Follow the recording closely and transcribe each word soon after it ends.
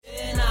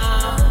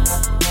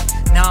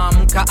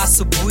Nikiamka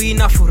asubuhi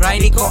na furahi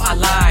niko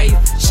alive.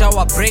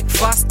 Shower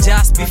breakfast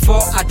just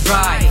before I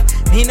drive.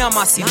 Nina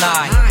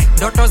masilai,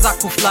 ndoto za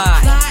kufly.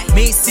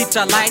 Mi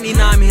sita line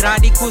na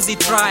miradi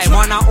kuzitry.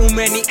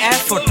 Mwanaume ni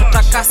effort,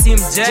 tutakasi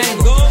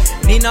mjengo.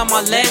 Nina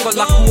malengo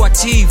la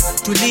kuachieve,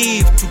 to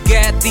live, to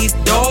get this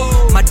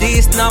dough.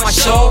 Madis na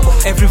mashow,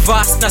 every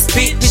verse na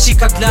spit.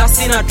 Nishika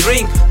glasi na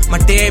drink,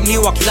 madem ni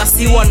wa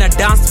klasi wana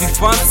dance be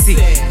fancy.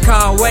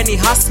 Kaweni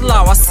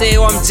hustler, wasee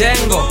wa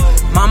mjengo.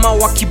 Mama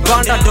wa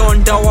kibanda,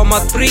 donda wa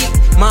ma3.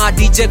 Ma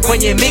DJ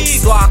kwenye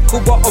mix, wa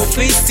kubwa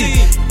ofisi.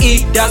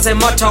 It doesn't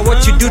matter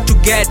what you do to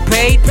get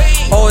paid.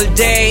 All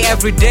day,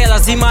 every day,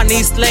 lazima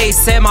ni slay.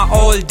 Sema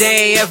all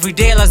day, every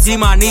day,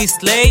 lazima ni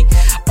slay.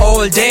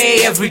 All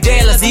day, every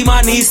day,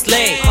 lazima ni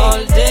slay.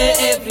 All day,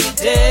 every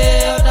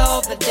day, order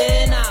of the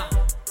day now.